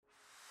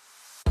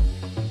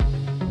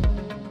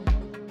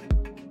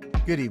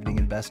Good evening,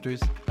 investors.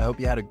 I hope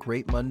you had a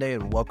great Monday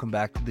and welcome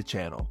back to the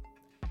channel.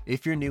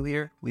 If you're new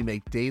here, we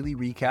make daily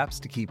recaps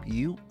to keep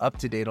you up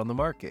to date on the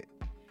market.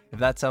 If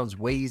that sounds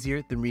way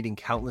easier than reading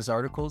countless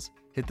articles,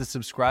 hit the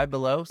subscribe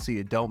below so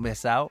you don't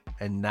miss out.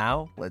 And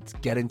now, let's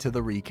get into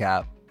the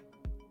recap.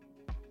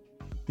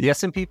 The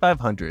S&P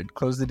 500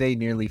 closed the day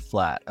nearly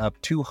flat,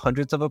 up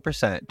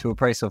 0.02% to a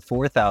price of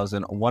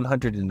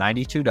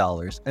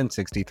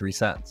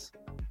 $4,192.63.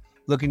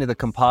 Looking at the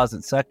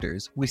composite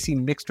sectors, we see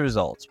mixed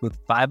results, with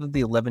 5 of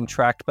the 11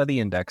 tracked by the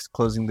index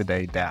closing the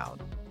day down.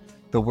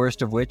 The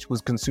worst of which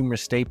was consumer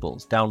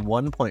staples, down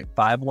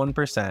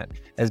 1.51%,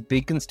 as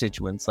big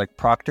constituents like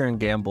Procter &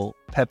 Gamble,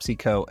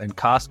 PepsiCo, and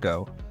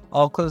Costco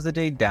all closed the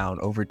day down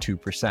over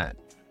 2%.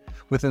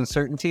 With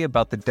uncertainty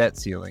about the debt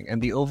ceiling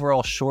and the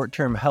overall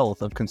short-term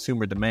health of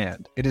consumer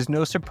demand, it is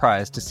no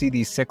surprise to see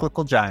these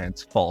cyclical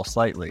giants fall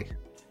slightly.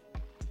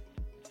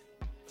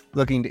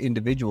 Looking to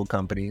individual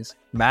companies,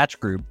 Match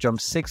Group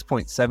jumped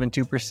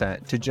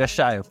 6.72% to just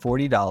shy of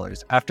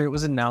 $40 after it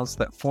was announced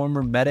that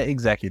former Meta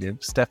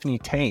executive Stephanie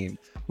Tane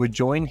would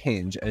join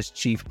Hinge as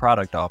Chief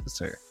Product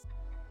Officer.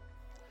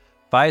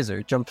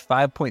 Pfizer jumped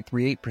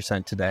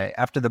 5.38% today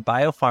after the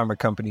biopharma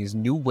company's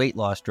new weight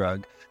loss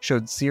drug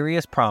showed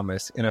serious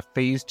promise in a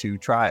phase 2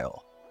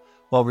 trial.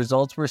 While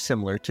results were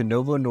similar to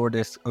Novo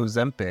Nordisk's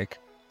Ozempic,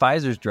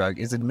 Pfizer's drug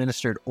is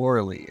administered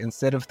orally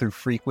instead of through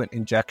frequent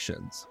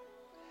injections.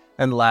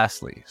 And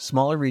lastly,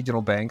 smaller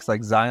regional banks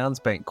like Zions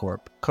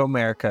Bancorp,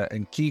 Comerica,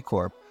 and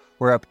KeyCorp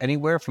were up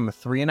anywhere from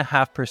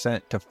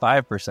 3.5% to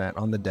 5%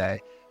 on the day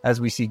as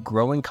we see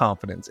growing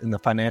confidence in the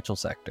financial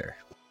sector.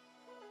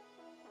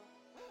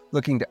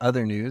 Looking to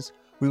other news,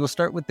 we will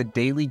start with the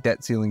daily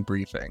debt ceiling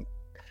briefing.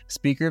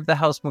 Speaker of the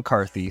House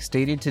McCarthy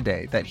stated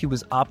today that he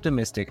was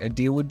optimistic a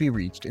deal would be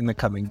reached in the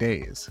coming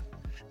days.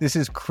 This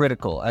is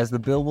critical as the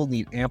bill will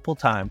need ample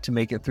time to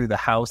make it through the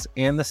House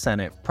and the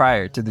Senate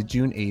prior to the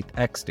June 8th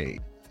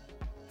ex-date.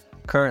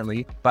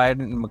 Currently,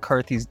 Biden and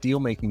McCarthy's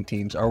deal-making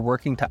teams are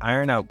working to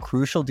iron out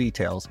crucial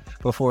details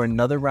before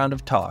another round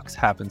of talks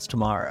happens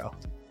tomorrow.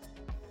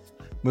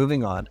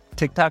 Moving on,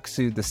 TikTok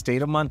sued the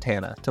state of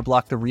Montana to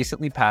block the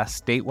recently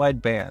passed statewide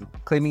ban,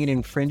 claiming it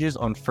infringes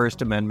on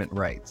First Amendment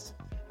rights.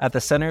 At the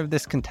center of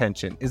this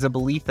contention is a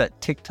belief that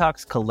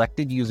TikTok's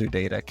collected user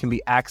data can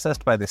be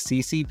accessed by the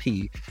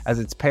CCP as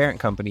its parent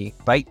company,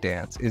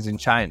 ByteDance, is in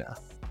China.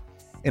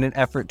 In an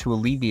effort to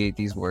alleviate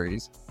these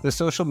worries, the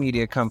social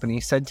media company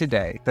said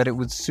today that it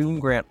would soon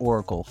grant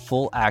Oracle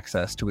full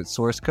access to its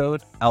source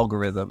code,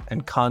 algorithm,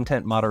 and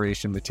content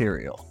moderation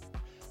material.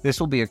 This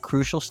will be a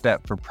crucial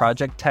step for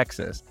Project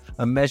Texas,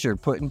 a measure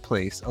put in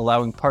place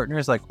allowing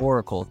partners like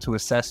Oracle to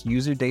assess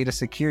user data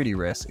security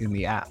risks in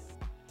the app.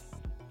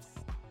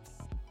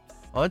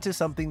 On to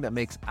something that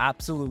makes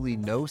absolutely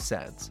no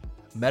sense.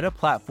 Meta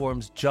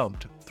Platforms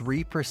jumped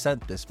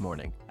 3% this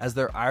morning as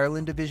their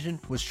Ireland division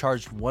was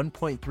charged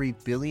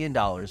 $1.3 billion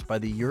by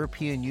the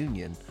European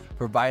Union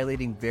for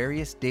violating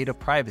various data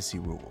privacy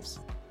rules.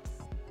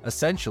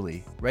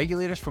 Essentially,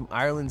 regulators from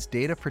Ireland's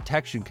Data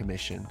Protection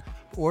Commission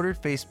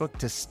ordered Facebook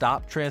to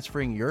stop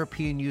transferring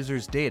European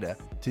users' data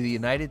to the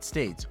United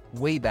States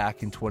way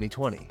back in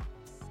 2020.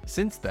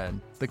 Since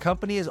then, the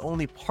company has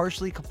only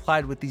partially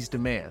complied with these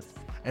demands,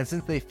 and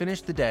since they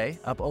finished the day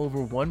up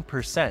over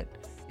 1%,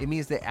 it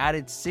means they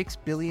added $6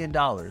 billion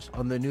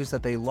on the news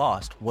that they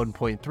lost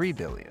 $1.3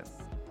 billion.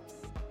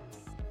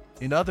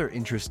 In other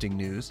interesting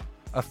news,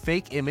 a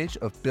fake image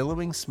of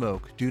billowing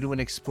smoke due to an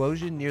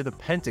explosion near the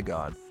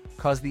Pentagon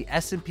caused the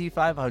S&P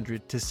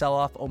 500 to sell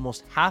off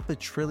almost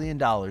 $500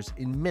 billion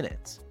in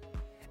minutes.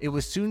 It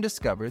was soon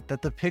discovered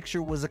that the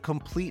picture was a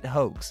complete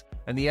hoax,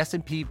 and the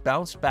S&P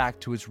bounced back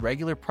to its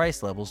regular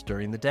price levels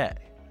during the day.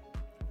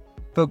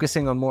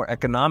 Focusing on more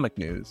economic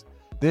news,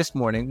 this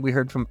morning, we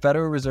heard from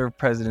Federal Reserve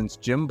Presidents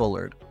Jim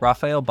Bullard,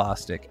 Raphael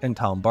Bostic, and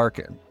Tom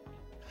Barkin.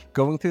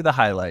 Going through the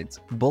highlights,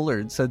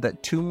 Bullard said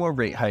that 2 more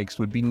rate hikes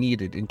would be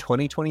needed in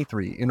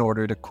 2023 in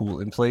order to cool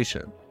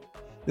inflation.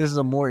 This is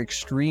a more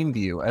extreme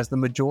view as the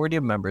majority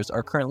of members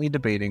are currently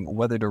debating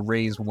whether to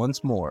raise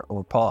once more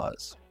or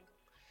pause.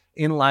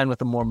 In line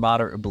with a more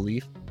moderate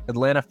belief,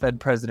 Atlanta Fed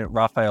President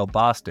Raphael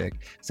Bostic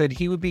said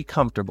he would be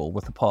comfortable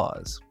with a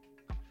pause.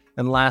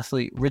 And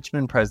lastly,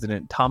 Richmond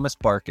President Thomas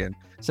Barkin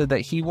said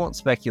that he won't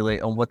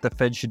speculate on what the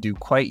Fed should do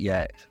quite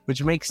yet,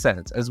 which makes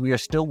sense as we are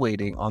still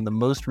waiting on the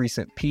most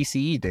recent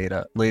PCE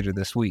data later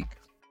this week.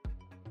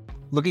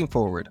 Looking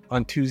forward,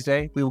 on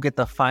Tuesday, we will get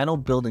the final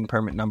building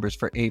permit numbers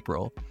for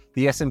April,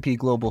 the S&P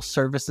Global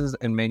Services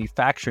and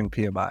Manufacturing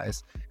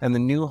PMIs, and the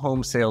new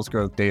home sales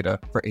growth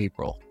data for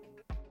April.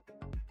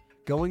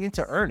 Going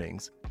into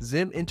earnings,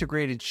 Zim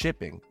Integrated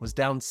Shipping was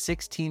down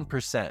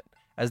 16%,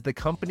 as the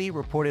company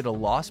reported a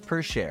loss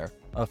per share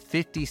of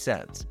 50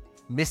 cents,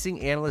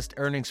 missing analyst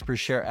earnings per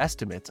share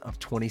estimates of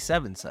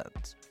 27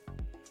 cents.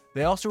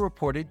 They also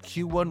reported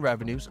Q1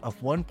 revenues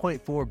of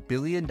 $1.4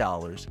 billion,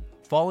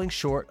 falling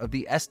short of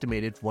the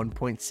estimated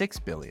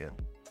 $1.6 billion.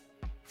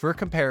 For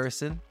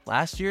comparison,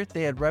 last year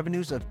they had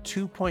revenues of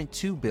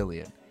 $2.2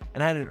 billion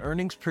and had an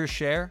earnings per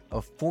share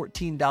of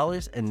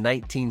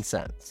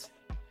 $14.19.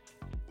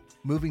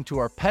 Moving to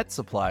our pet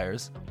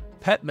suppliers,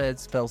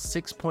 PetMeds fell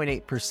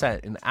 6.8%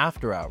 in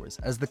after hours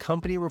as the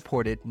company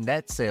reported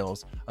net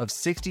sales of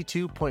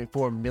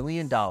 $62.4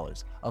 million, a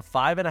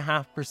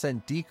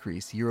 5.5%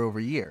 decrease year over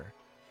year.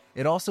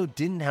 It also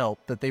didn't help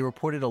that they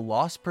reported a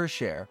loss per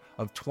share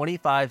of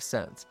 25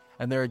 cents,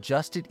 and their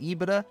adjusted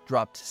EBITDA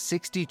dropped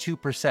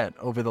 62%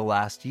 over the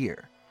last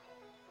year.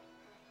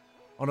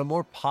 On a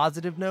more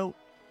positive note,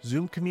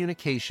 Zoom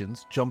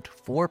Communications jumped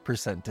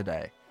 4%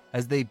 today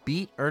as they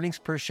beat earnings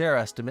per share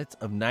estimates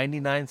of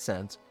 99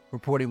 cents,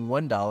 reporting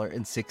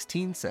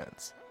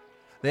 $1.16.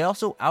 They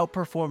also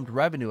outperformed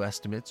revenue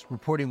estimates,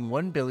 reporting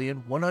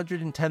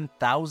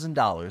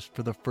 $1,110,000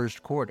 for the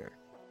first quarter.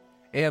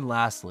 And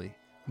lastly,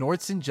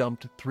 Nordson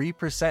jumped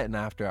 3% in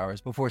after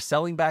hours before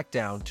selling back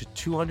down to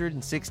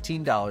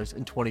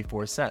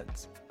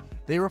 $216.24.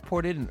 They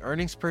reported an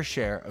earnings per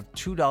share of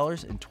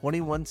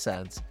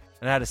 $2.21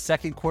 and had a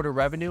second quarter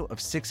revenue of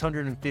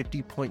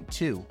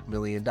 $650.2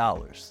 million.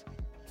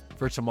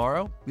 For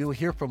tomorrow, we will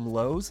hear from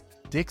Lowe's,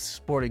 Dick's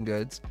Sporting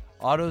Goods,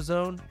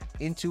 AutoZone,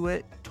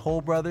 Intuit,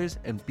 Toll Brothers,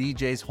 and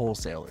BJ's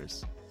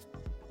Wholesalers.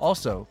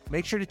 Also,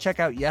 make sure to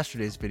check out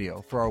yesterday's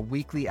video for our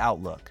weekly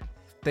outlook.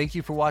 Thank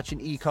you for watching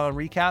Econ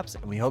Recaps,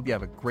 and we hope you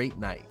have a great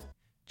night.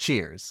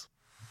 Cheers.